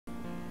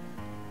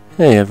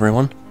Hey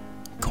everyone,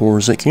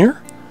 Korzik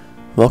here.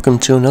 Welcome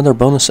to another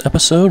bonus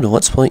episode of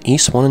Let's Play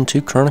Ys I and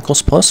II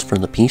Chronicles Plus for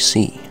the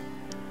PC.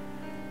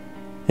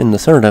 In the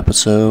third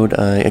episode,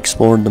 I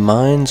explored the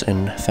mines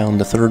and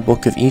found the third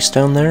book of Ys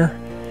down there,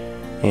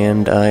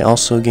 and I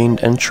also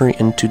gained entry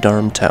into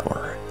Darm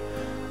Tower.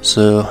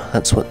 So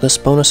that's what this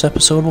bonus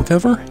episode will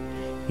cover,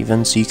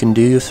 events you can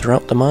do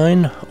throughout the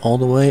mine, all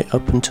the way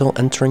up until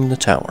entering the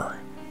tower.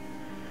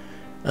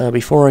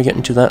 Before I get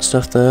into that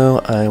stuff though,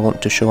 I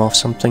want to show off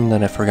something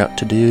that I forgot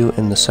to do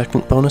in the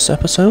second bonus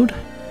episode.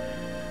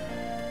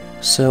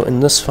 So in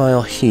this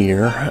file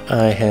here,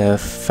 I have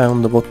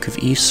found the Book of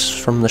Ys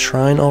from the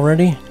shrine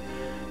already.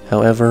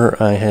 However,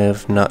 I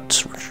have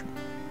not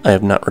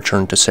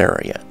returned to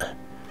Sarah yet.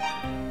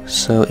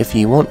 So if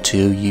you want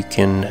to, you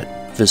can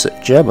visit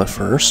Jebba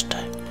first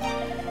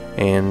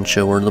and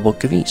show her the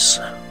Book of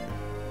Ys.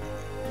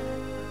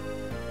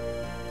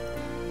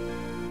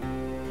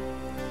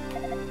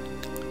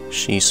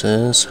 She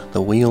says,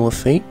 "The wheel of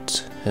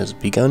fate has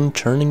begun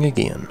turning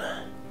again."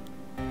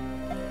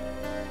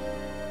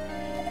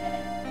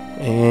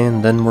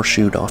 And then we're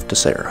shooed off to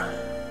Sarah.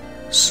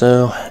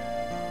 So,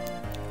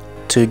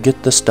 to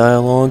get this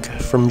dialogue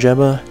from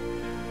Jebba,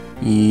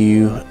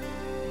 you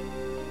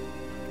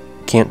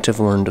can't have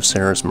learned of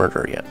Sarah's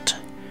murder yet.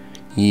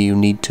 You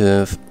need to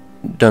have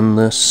done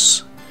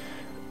this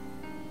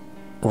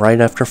right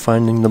after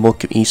finding the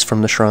Book of Ys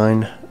from the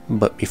shrine,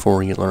 but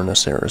before you learn of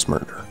Sarah's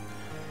murder.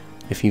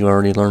 If you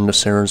already learned of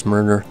Sarah's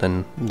murder,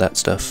 then that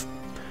stuff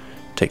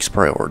takes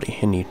priority,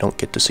 and you don't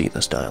get to see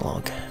this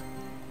dialogue.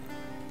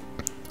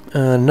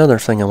 Another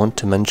thing I want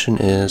to mention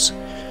is,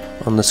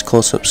 on this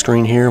close-up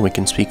screen here, we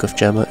can speak with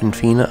Jebba and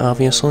Fina,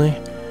 obviously.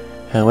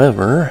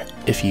 However,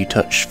 if you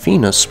touch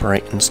Fina's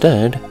sprite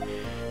instead,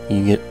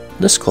 you get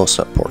this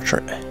close-up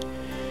portrait.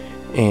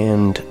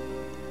 And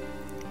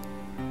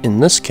in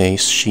this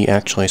case, she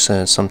actually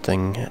says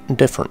something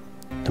different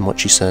than what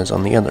she says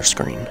on the other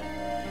screen.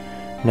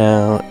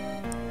 Now,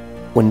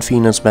 when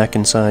Fina's back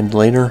inside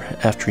later,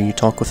 after you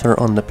talk with her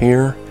on the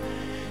pier,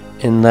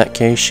 in that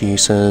case she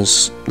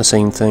says the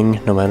same thing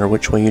no matter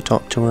which way you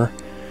talk to her,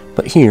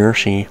 but here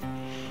she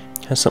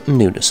has something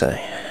new to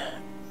say.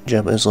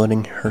 Jebba is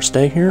letting her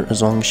stay here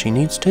as long as she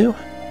needs to,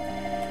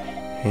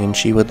 and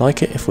she would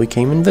like it if we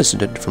came and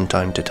visited from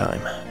time to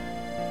time.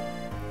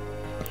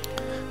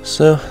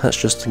 So that's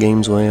just the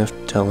game's way of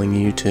telling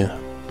you to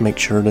make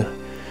sure to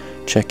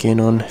check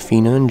in on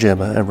Fina and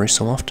Jebba every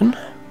so often.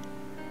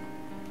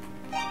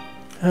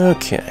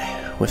 Okay,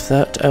 with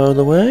that out of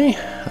the way,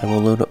 I will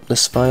load up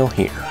this file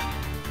here.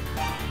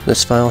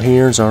 This file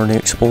here has already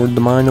explored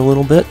the mine a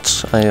little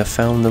bit. I have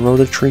found the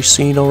Rototree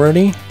seed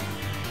already,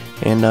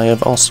 and I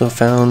have also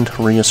found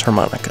Ys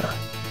Harmonica.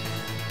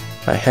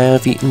 I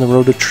have eaten the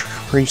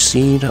Rototree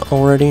seed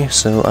already,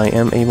 so I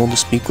am able to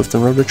speak with the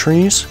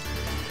Rototrees,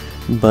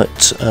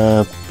 but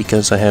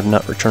because I have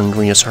not returned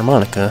Ys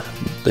Harmonica,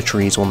 the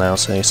trees will now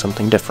say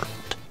something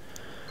different.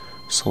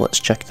 So let's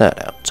check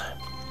that out.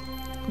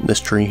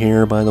 This tree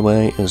here, by the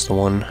way, is the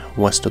one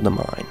west of the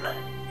mine.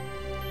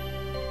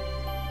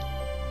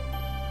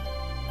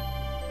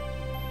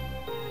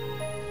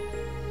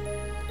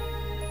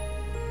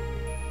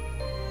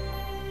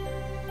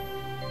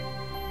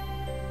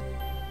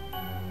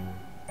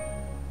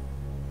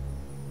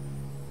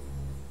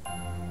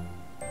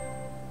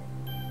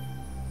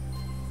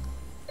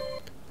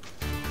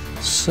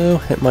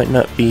 So, it might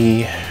not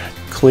be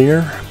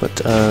clear, but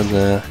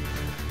the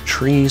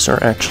trees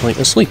are actually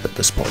asleep at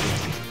this point.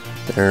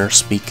 They're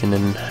speaking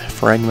in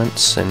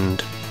fragments,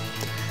 and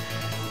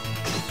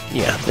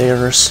yeah, they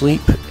are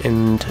asleep,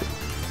 and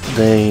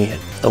they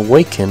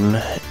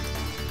awaken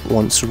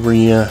once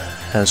Rhea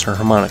has her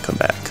harmonica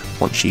back,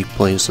 once she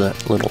plays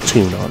that little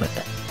tune on it,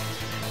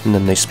 and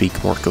then they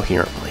speak more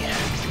coherently.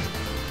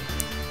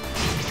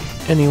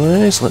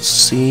 Anyways, let's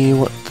see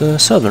what the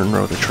southern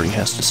Rototree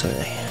has to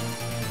say.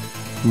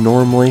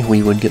 Normally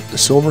we would get the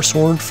silver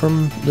sword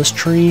from this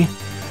tree.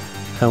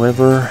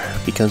 However,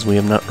 because we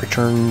have not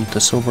returned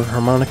the silver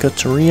harmonica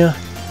to Rhea,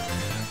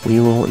 we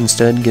will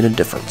instead get a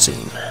different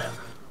scene.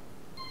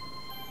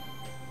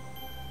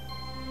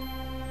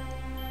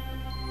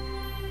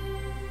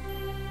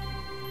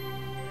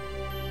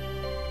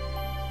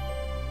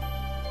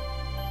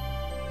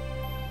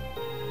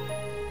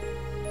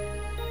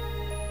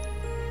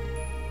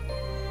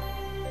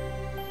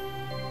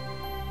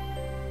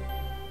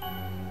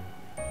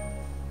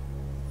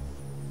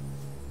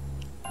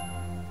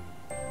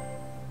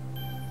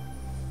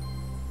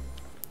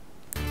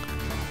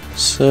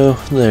 So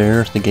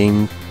there, the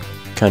game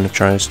kind of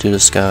tries to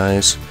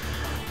disguise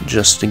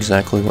just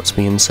exactly what's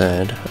being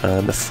said.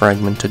 The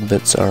fragmented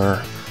bits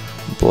are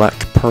Black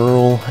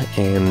Pearl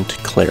and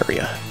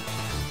Claria,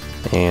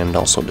 and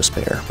also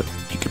Despair, but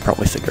you could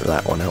probably figure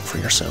that one out for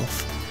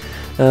yourself.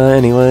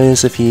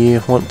 Anyways, if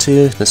you want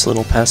to, this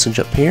little passage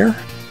up here,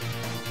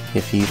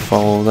 if you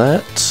follow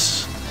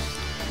that,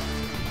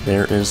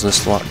 there is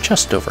this locked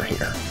chest over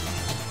here.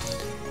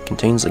 It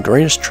contains the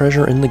greatest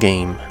treasure in the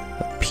game,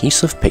 a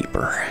piece of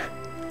paper.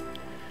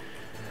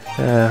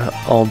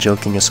 All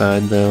joking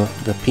aside, though,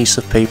 the piece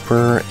of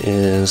paper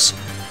is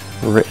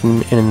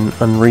written in an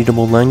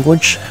unreadable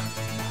language.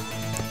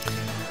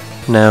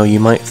 Now, you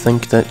might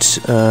think that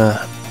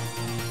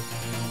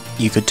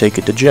you could take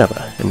it to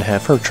Jeva and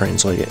have her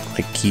translate it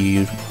like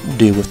you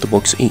do with the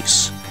books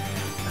Ys.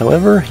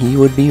 However, you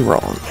would be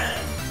wrong.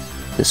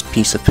 This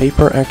piece of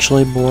paper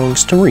actually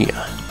belongs to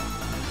Rhea,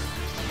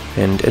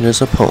 and it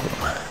is a poem,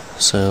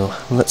 so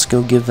let's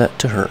go give that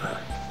to her.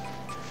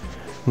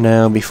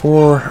 Now,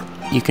 before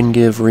you can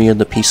give Rhea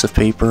the piece of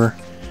paper,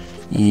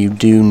 you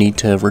do need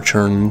to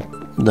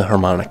return the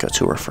harmonica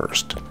to her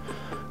first.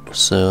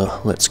 So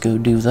let's go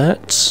do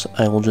that.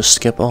 I will just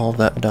skip all of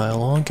that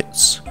dialogue,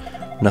 it's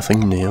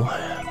nothing new.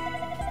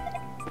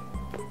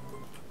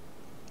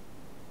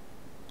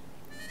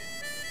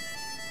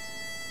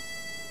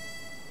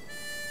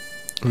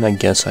 And I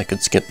guess I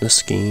could skip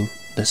this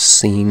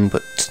scene,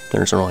 but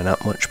there's really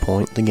not much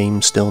point. The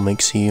game still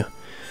makes you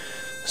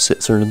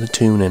sit through the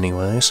tune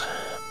anyways.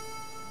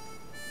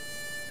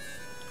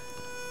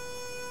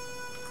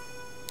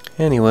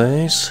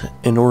 Anyways,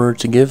 in order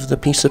to give the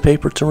piece of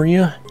paper to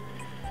Rhea,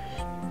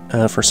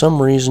 for some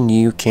reason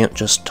you can't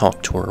just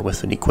talk to her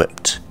with it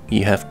equipped.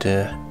 You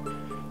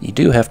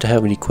do have to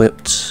have it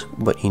equipped,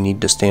 but you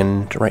need to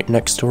stand right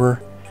next to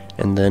her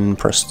and then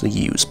press the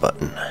use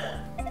button.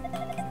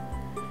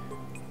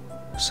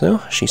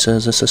 So, she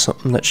says this is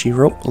something that she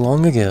wrote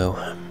long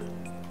ago.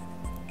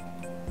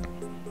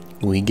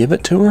 We give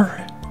it to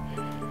her.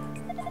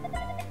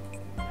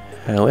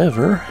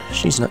 However,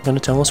 she's not going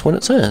to tell us what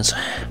it says.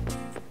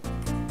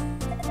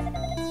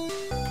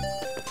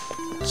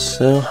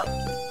 So,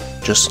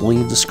 just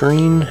leave the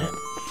screen,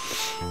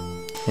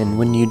 and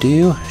when you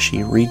do,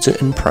 she reads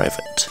it in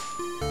private.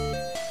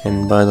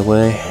 And by the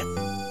way,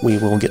 we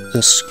will get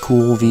this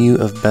cool view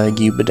of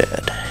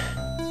Bag-U-Bedad.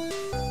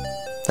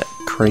 That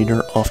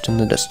crater off in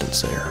the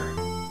distance there.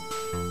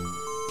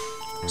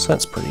 So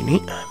that's pretty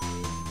neat.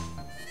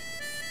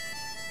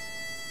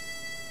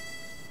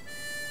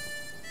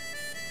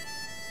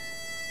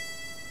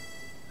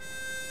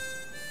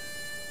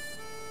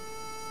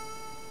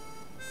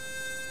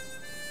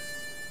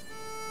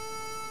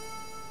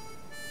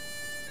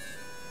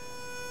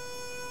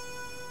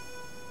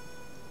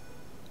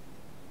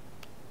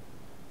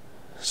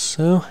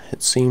 So,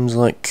 it seems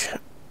like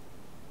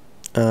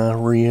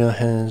Rhea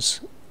has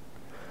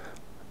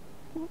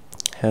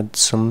had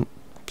some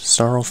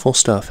sorrowful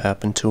stuff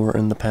happen to her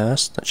in the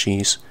past that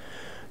she's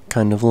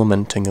kind of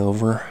lamenting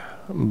over,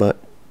 but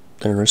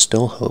there is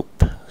still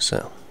hope,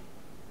 so.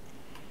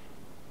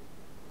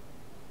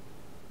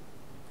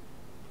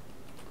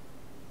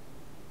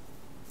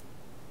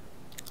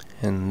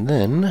 And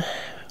then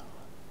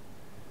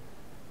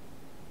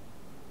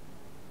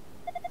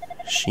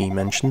she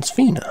mentions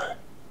Fina.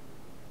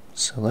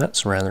 So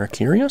that's rather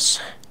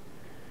curious.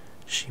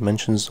 She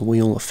mentions the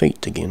Wheel of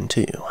Fate again,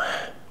 too.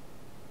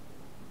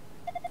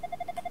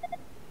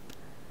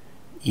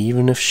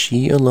 Even if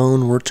she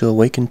alone were to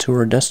awaken to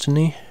her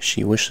destiny,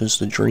 she wishes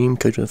the dream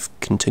could have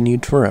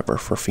continued forever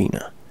for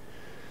Fina.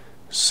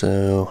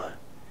 So,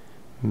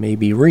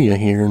 maybe Rhea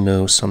here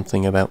knows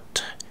something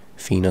about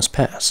Fina's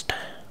past.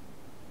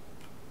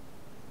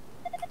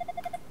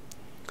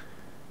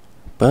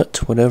 But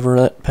whatever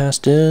that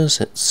past is,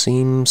 it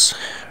seems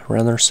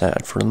rather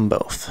sad for them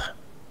both.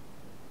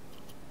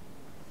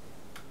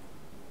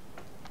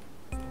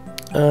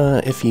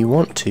 If you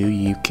want to,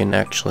 you can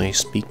actually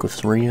speak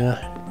with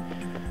Rhea.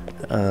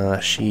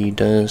 She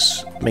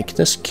does make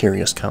this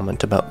curious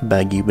comment about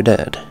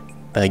Bag-U-Bedad.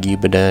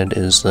 Bag-U-Bedad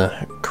is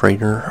the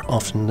crater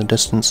off in the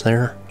distance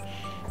there.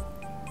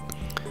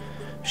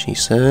 She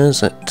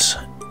says that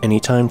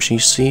anytime she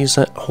sees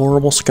that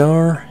horrible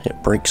scar,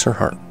 it breaks her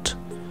heart.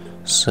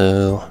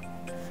 So,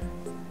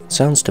 it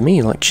sounds to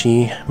me like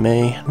she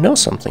may know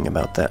something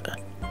about that.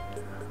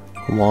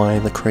 Why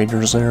the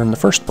crater's there in the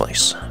first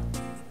place.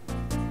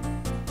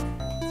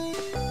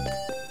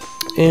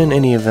 In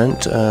any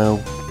event,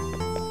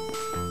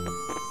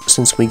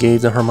 since we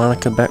gave the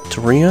harmonica back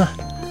to Rhea,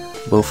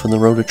 both of the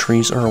Rhoda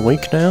trees are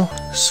awake now,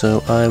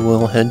 so I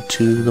will head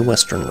to the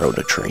western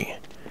Rhoda tree.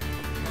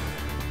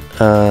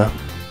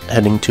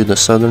 Heading to the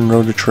southern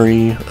Rhoda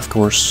tree, of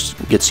course,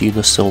 gets you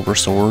the silver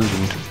sword,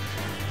 and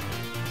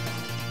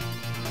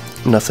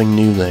nothing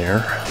new there.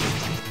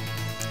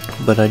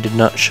 But I did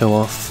not show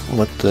off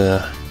what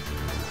the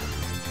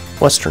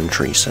western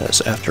tree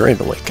says after it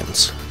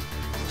awakens.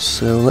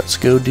 So let's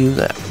go do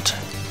that.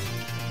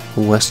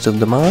 West of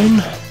the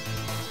mine,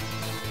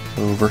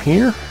 over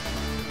here,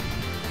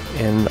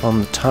 and on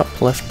the top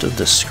left of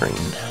this screen.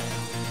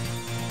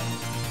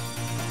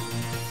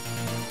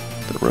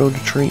 The Rhoda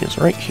tree is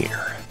right here.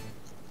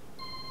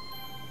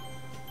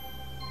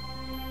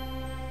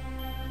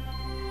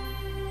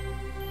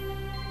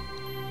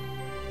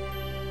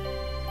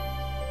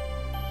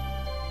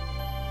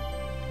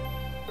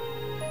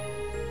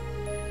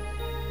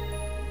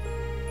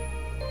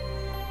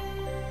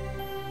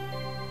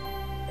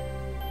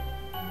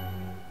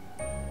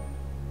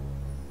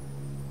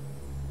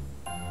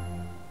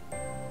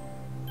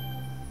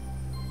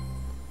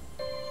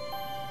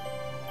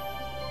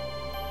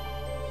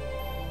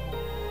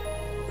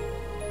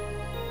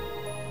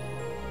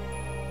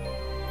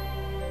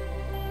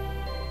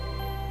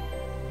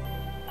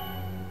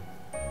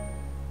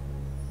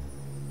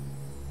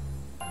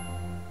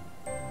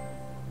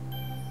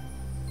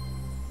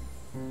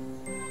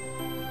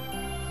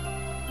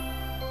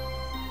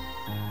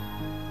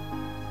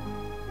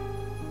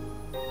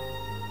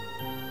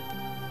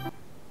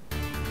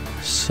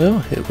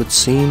 So, it would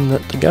seem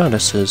that the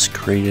goddesses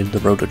created the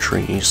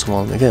Rototrees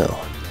long ago.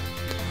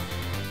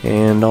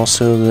 And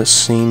also this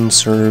scene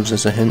serves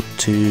as a hint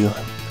to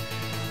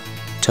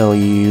tell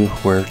you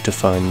where to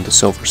find the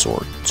Silver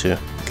Sword to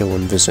go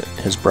and visit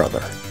his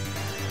brother.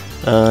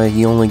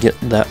 You only get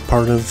that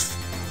part of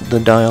the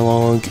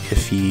dialogue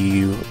if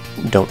you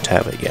don't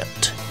have it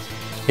yet.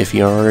 If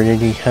you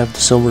already have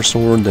the Silver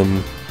Sword,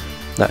 then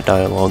that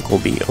dialogue will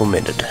be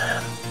omitted.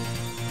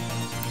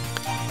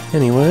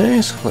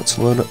 Anyways, let's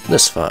load up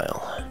this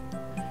file.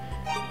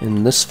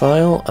 In this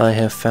file, I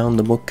have found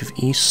the Book of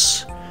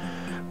Ys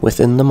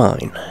within the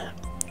mine.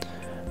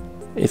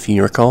 If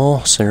you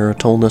recall, Sarah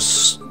told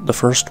us the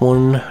first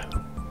one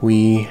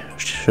we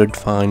should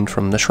find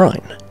from the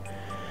shrine.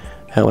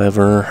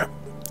 However,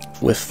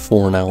 with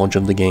foreknowledge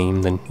of the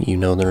game, then you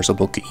know there's a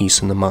Book of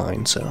Ys in the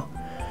mine, so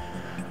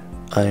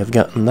I have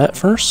gotten that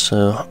first,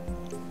 so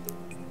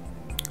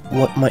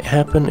what might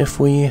happen if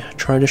we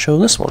try to show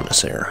this one to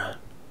Sarah?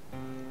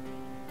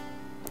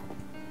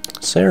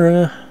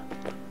 Sarah,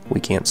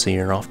 we can't see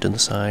her off to the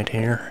side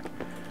here,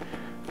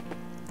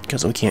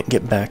 because we can't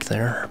get back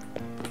there.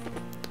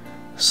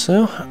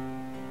 So,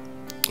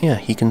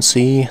 yeah, you can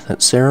see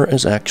that Sarah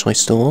is actually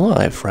still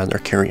alive, rather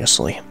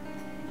curiously.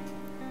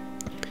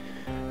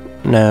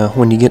 Now,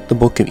 when you get the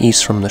Book of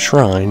Ys from the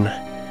shrine,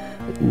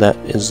 that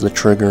is the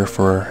trigger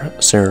for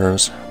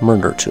Sarah's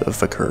murder to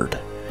have occurred.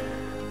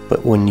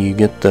 But when you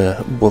get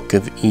the Book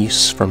of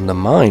Ys from the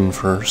mine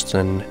first,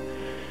 then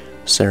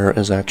Sarah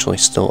is actually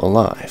still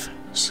alive.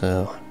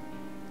 So,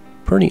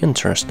 pretty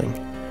interesting.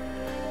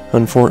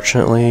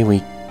 Unfortunately,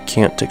 we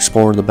can't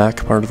explore the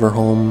back part of her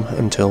home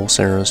until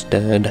Sarah's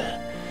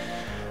dead,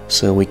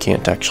 so we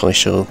can't actually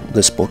show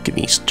this Book of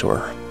Ys to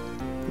her.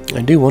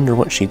 I do wonder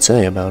what she'd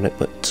say about it,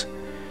 but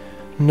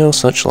no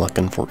such luck,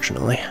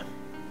 unfortunately.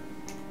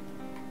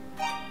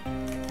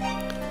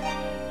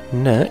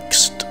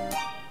 Next,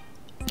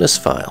 this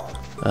file.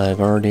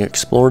 I've already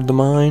explored the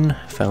mine,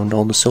 found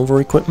all the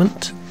silver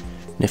equipment,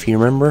 and if you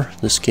remember,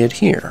 this kid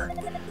here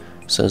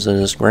says that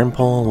his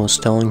grandpa was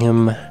telling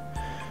him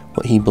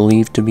what he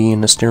believed to be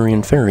an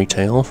Asterian fairy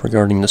tale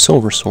regarding the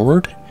Silver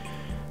Sword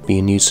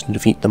being used to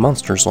defeat the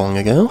monsters long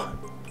ago.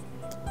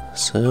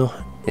 So,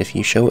 if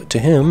you show it to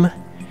him,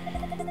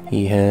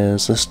 he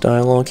has this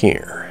dialogue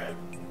here.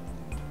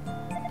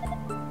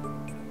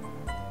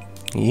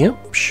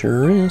 Yep,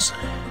 sure is.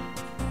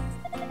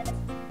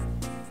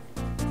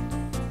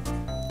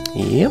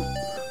 Yep.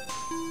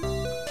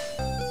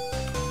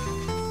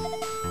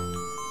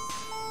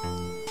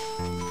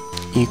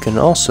 You can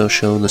also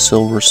show the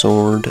Silver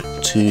Sword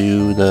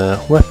to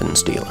the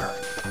weapons dealer.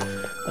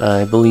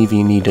 I believe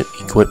you need it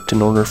equipped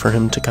in order for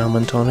him to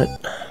comment on it.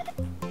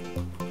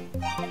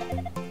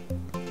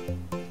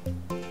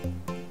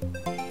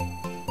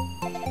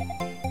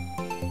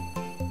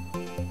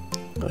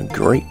 A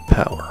great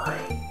power.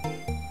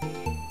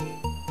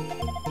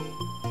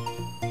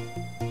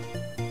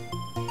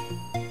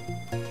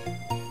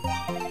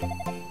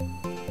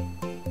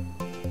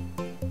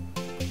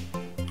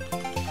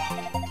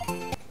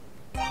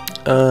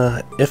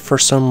 If for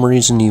some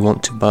reason you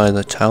want to buy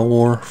the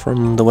Tower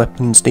from the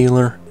weapons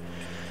dealer,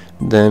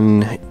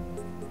 then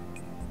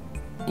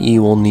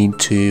you will need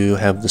to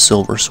have the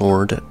Silver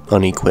Sword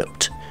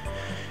unequipped.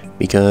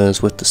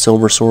 Because with the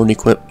Silver Sword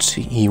equipped,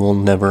 he will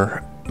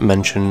never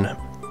mention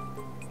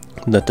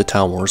that the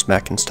Tower is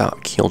back in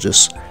stock. He'll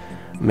just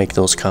make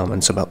those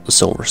comments about the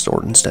Silver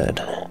Sword instead.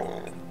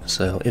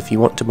 So if you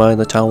want to buy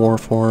the Tower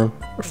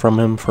from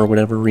him for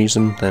whatever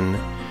reason, then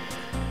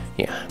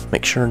yeah,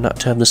 make sure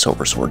not to have the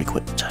Silver Sword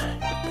equipped.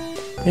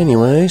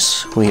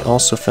 Anyways, we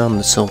also found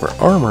the silver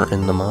armor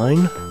in the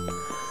mine.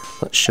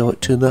 Let's show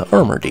it to the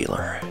armor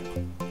dealer.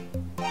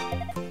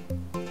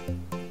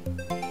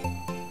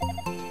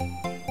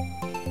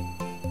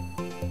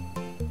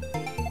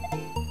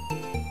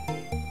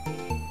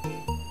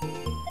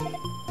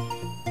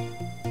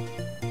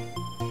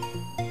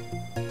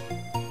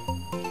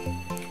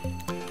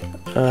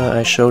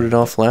 I showed it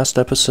off last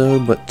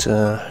episode, but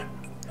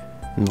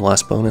in the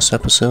last bonus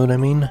episode, I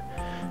mean.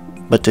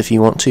 But if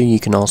you want to, you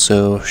can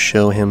also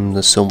show him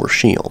the silver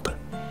shield.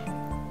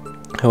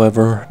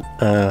 However,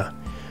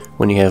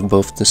 when you have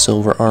both the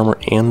silver armor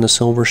and the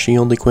silver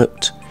shield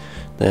equipped,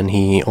 then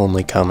he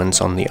only comments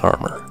on the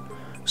armor.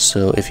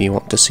 So if you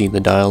want to see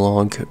the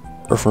dialogue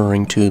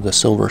referring to the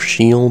silver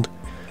shield,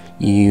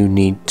 you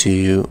need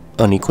to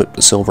unequip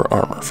the silver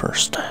armor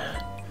first.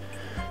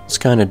 It's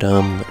kinda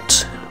dumb,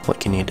 but what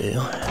can you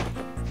do?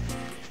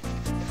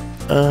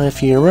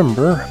 If you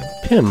remember,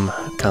 Pim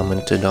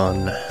commented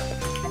on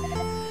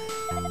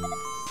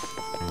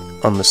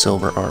the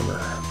silver armor.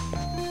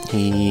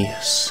 He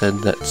said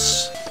that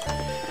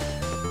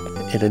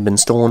it had been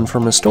stolen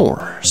from a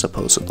store,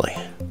 supposedly.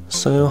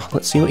 So,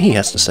 let's see what he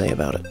has to say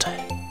about it.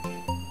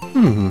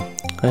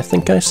 I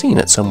think I've seen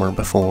it somewhere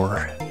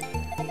before.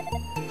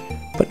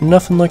 But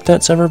nothing like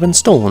that's ever been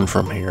stolen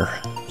from here.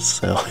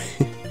 So,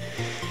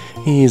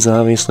 he's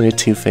obviously a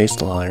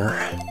two-faced liar.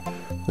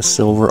 The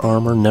silver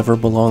armor never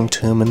belonged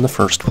to him in the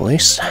first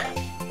place.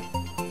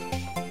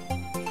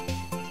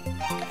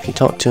 If you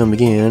talk to him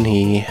again,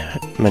 he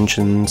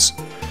mentions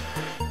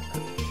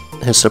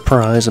his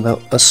surprise about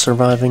us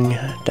surviving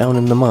down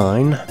in the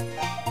mine.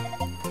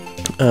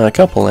 A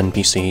couple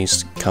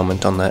NPCs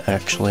comment on that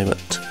actually,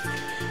 but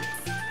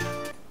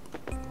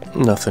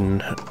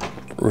nothing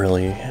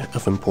really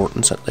of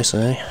importance that they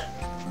say.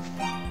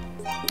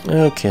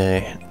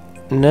 Okay,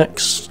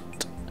 next,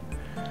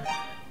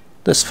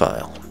 this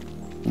file.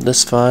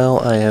 This file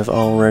I have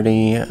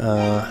already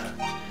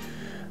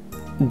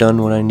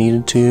done what I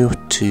needed to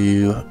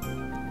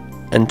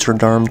enter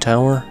Darm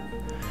Tower.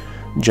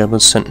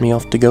 Jebba's sent me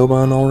off to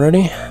Goban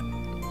already.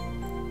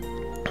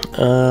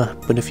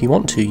 But if you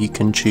want to, you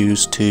can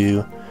choose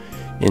to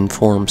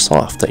inform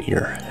Sloth that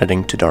you're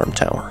heading to Darm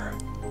Tower.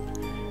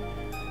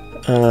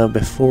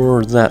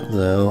 Before that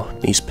though,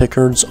 these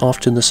Pickards off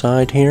to the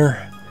side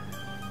here.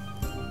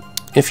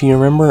 If you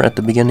remember, at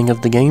the beginning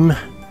of the game,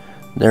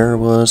 there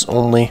was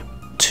only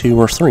 2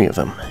 or 3 of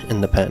them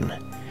in the pen,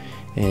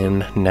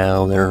 and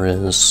now there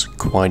is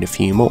quite a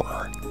few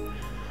more.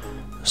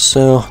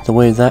 So the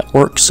way that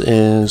works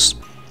is,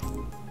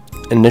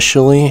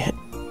 initially,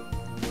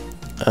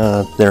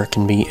 there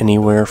can be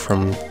anywhere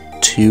from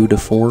 2 to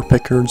 4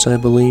 Pickards, I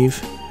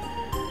believe,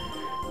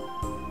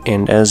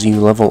 and as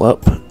you level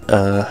up,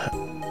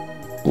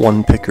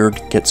 1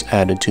 Pickard gets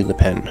added to the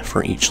pen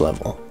for each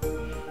level.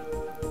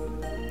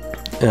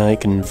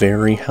 It can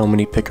vary how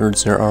many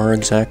Pickards there are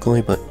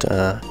exactly, but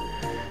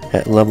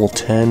at level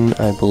 10,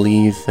 I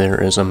believe there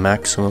is a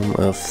maximum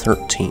of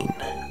 13,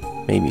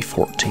 maybe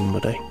 14,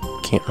 but I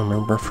can't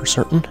remember for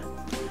certain.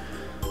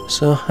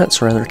 So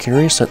that's rather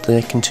curious that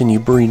they continue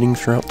breeding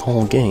throughout the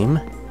whole game.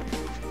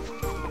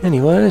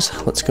 Anyways,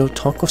 let's go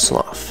talk with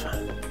Sloth.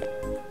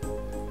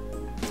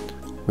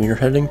 We are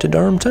heading to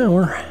Darm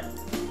Tower.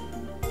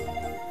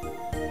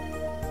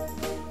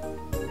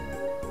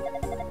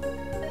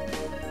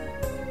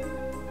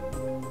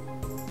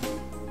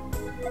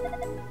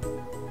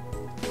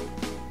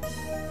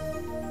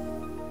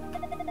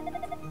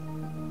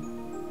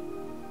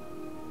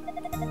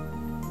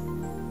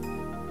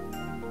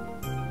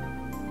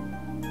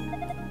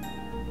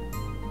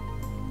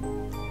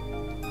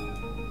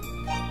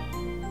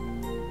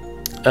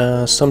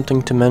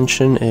 Something to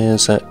mention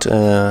is that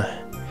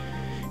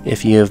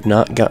if you have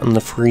not gotten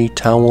the free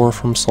tower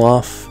from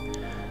Sloth,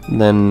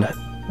 then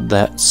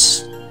that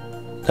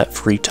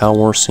free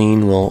tower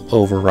scene will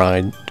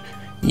override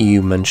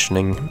you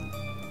mentioning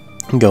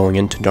going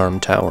into Darm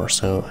Tower.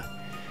 So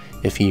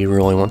if you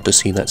really want to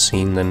see that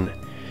scene, then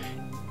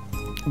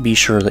be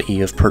sure that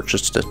you have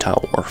purchased a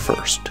tower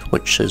first,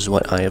 which is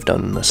what I have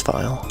done in this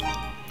file.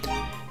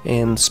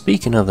 And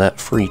speaking of that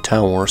free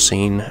tower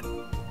scene,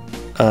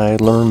 I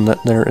learned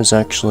that there is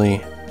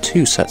actually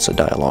 2 sets of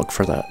dialogue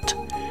for that.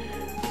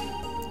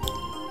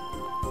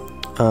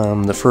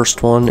 The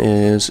first one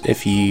is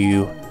if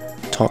you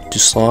talk to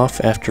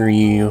Sloth after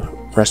you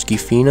rescue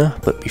Fina,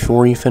 but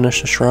before you finish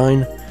the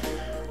shrine.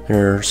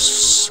 There's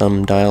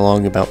some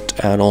dialogue about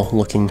Adol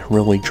looking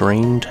really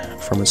drained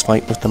from his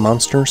fight with the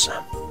monsters.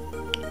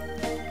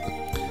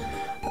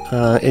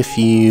 If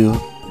you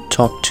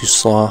talk to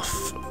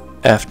Sloth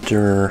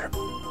after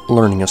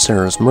learning of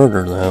Sarah's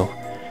murder, though,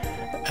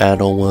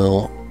 Adol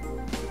will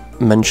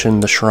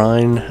mention the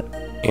shrine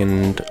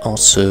and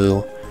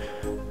also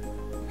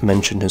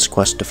mention his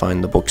quest to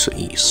find the books of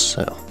Ys.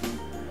 So,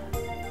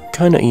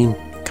 kind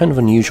of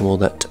unusual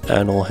that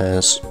Adol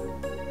has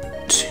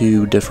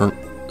 2 different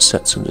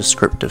sets of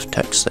descriptive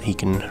text that he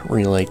can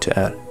relay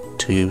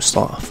to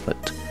Sloth,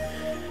 but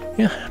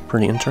yeah,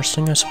 pretty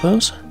interesting, I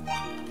suppose.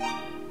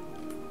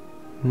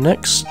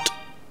 Next,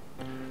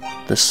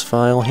 this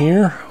file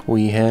here,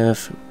 we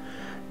have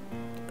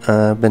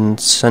been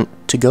sent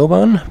to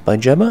Goban by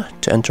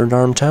Jebba to enter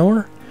Darm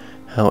Tower.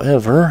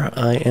 However,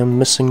 I am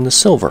missing the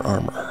silver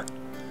armor.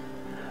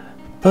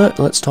 But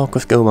let's talk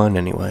with Goban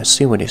anyway,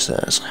 see what he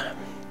says.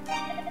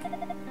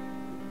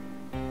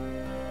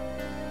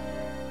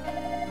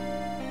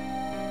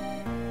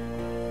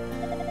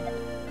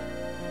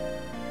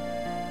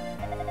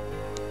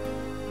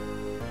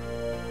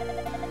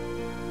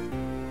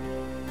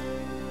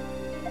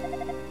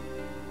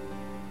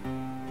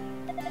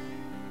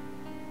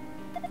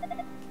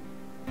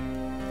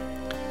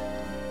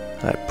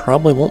 I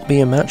probably won't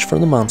be a match for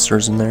the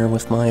monsters in there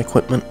with my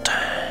equipment.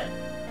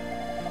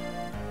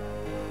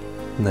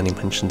 And then he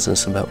mentions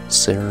this about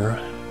Sarah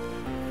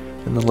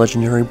and the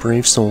legendary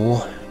brave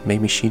soul.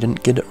 Maybe she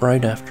didn't get it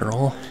right after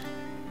all.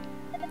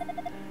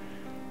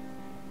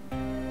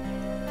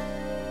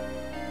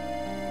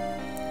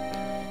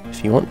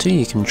 If you want to,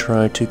 you can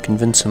try to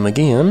convince him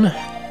again.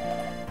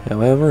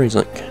 However, he's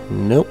like,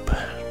 nope,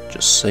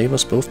 just save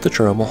us both the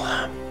trouble.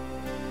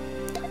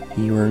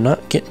 You are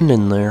not getting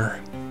in there.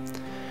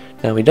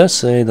 Now, he does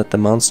say that the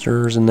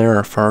monsters in there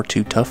are far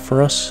too tough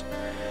for us.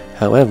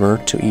 However,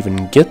 to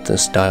even get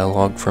this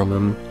dialogue from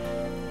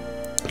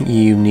him,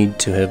 you need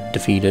to have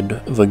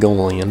defeated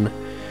Vagolian,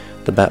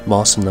 the bat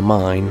boss in the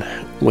mine,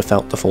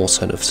 without the full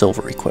set of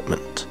silver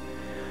equipment.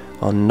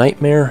 On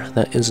Nightmare,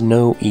 that is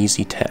no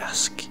easy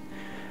task.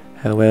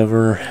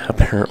 However,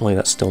 apparently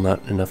that's still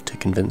not enough to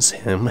convince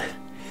him.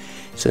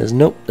 He says,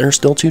 nope, they're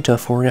still too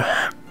tough for you.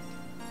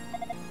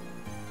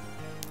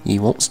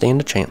 You won't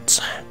stand a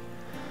chance.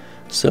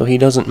 So he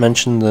doesn't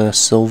mention the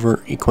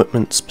silver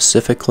equipment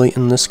specifically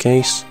in this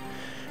case.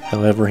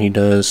 However, he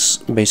does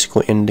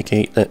basically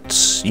indicate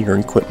that your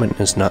equipment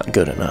is not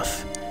good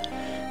enough.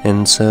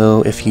 And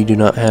so if you do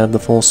not have the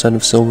full set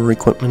of silver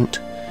equipment,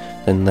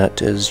 then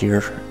that is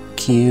your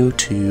cue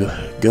to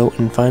go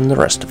and find the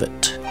rest of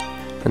it,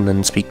 and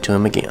then speak to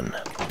him again.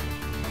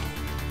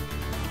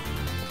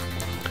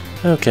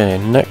 Okay,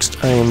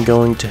 next I am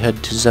going to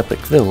head to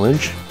Zepik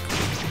Village,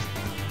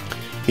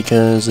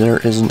 because there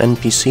is an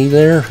NPC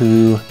there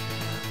who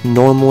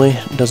normally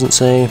doesn't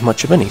say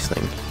much of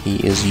anything. He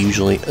is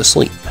usually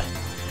asleep.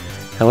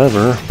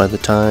 However, by the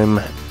time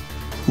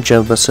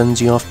Jeva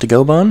sends you off to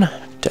Goban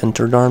to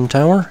enter Darm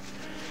Tower,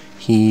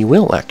 he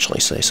will actually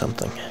say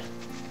something.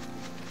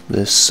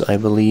 This, I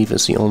believe,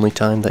 is the only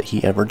time that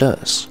he ever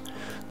does.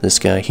 This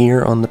guy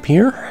here on the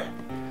pier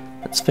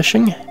that's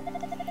fishing,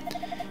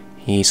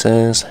 he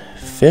says,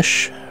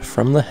 "Fish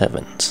from the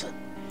heavens."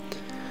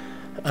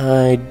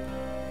 I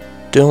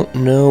don't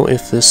know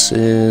if this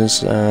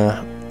is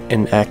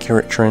an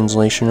accurate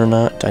translation or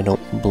not. I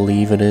don't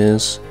believe it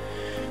is,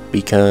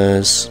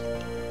 because,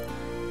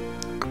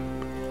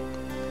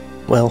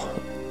 well,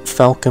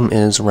 Falcom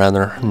is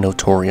rather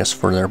notorious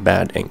for their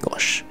bad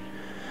English.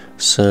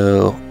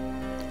 So,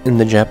 in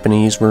the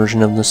Japanese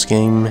version of this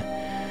game,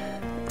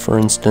 for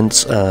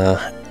instance,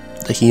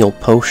 the heal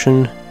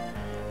potion,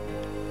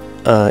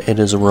 it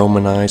is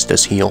romanized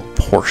as heal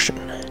portion.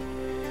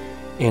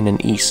 And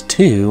in Ys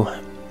 2,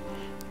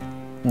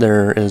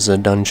 there is a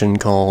dungeon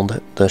called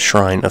the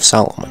Shrine of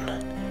Solomon.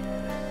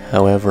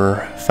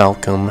 However,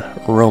 Falcom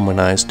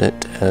romanized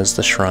it as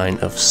the Shrine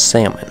of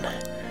Salmon.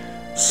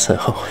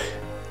 So,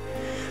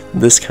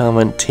 this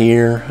comment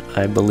here,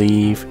 I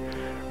believe,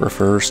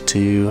 refers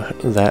to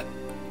that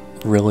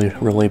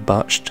really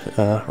botched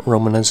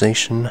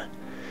romanization.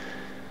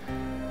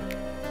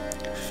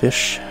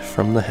 Fish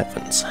from the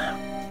heavens.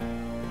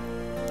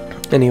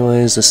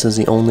 Anyways, this is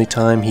the only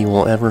time he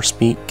will ever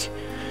speak.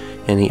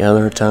 Any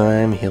other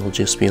time, he'll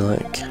just be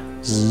like,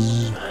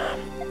 zzz,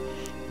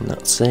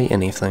 not say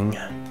anything.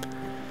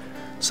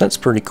 So that's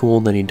pretty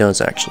cool that he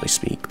does actually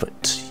speak,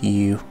 but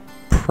you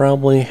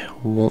probably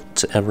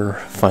won't ever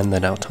find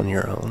that out on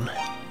your own.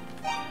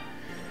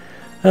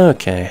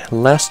 Okay,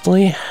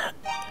 lastly,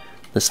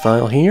 this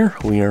file here,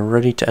 we are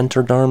ready to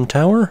enter Darm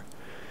Tower,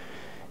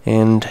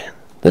 and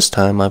this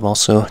time I've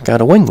also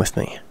got a wing with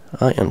me.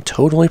 I am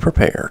totally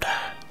prepared.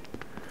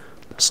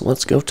 So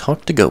let's go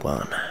talk to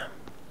Goban.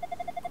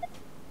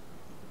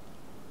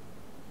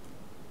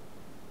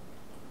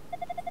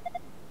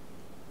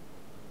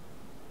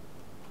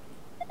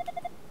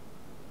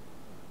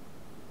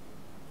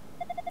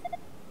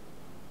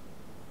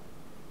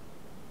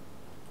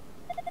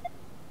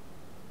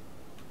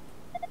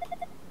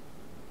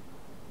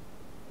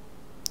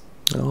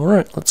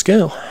 Alright, let's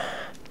go.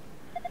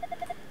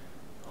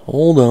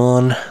 Hold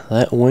on,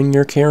 that wing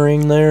you're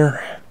carrying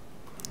there?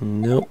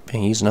 Nope,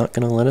 he's not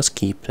going to let us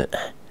keep it.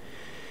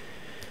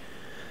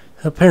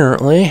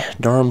 Apparently,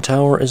 Darm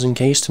Tower is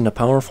encased in a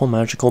powerful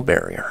magical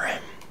barrier.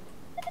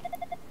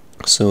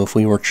 So if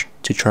we were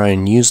to try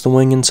and use the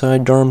wing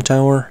inside Darm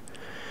Tower,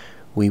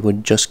 we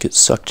would just get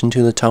sucked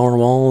into the tower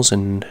walls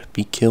and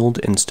be killed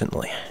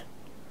instantly.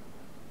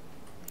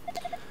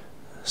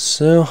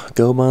 So,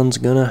 Goban's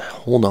gonna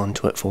hold on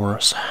to it for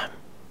us.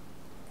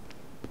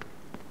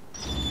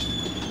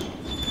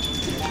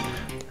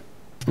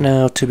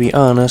 Now, to be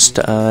honest,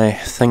 I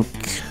think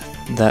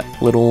that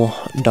little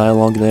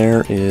dialogue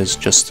there is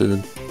just the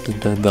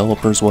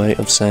developer's way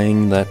of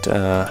saying that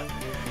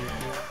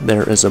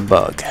there is a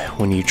bug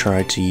when you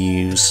try to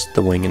use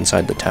the wing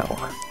inside the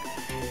tower.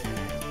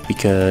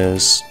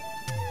 Because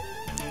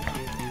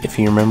if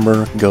you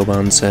remember,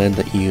 Goban said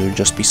that you'd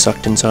just be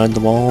sucked inside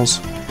the walls.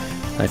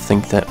 I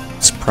think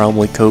that's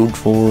probably code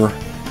for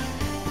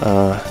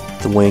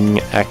the wing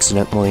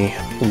accidentally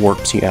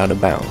warps you out of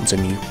bounds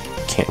and you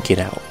can't get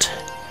out.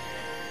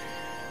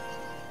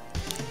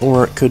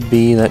 Or it could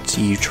be that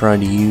you try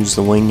to use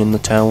the wing in the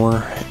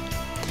tower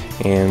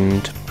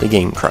and the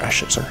game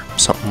crashes or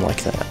something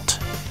like that.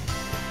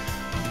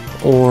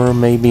 Or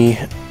maybe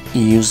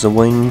you use the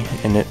wing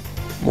and it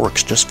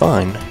works just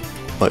fine,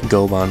 but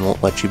Goban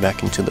won't let you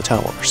back into the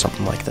tower or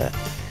something like that.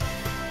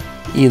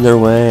 Either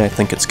way, I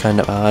think it's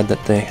kind of odd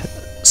that they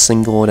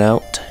single it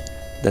out,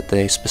 that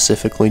they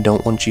specifically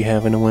don't want you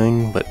having a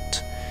wing,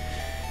 but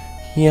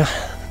yeah,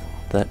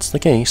 that's the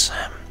case,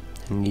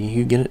 and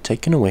you get it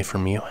taken away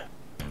from you.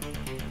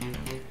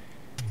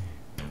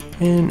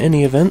 In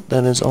any event,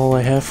 that is all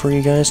I have for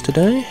you guys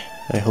today.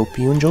 I hope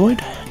you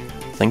enjoyed.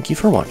 Thank you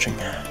for watching.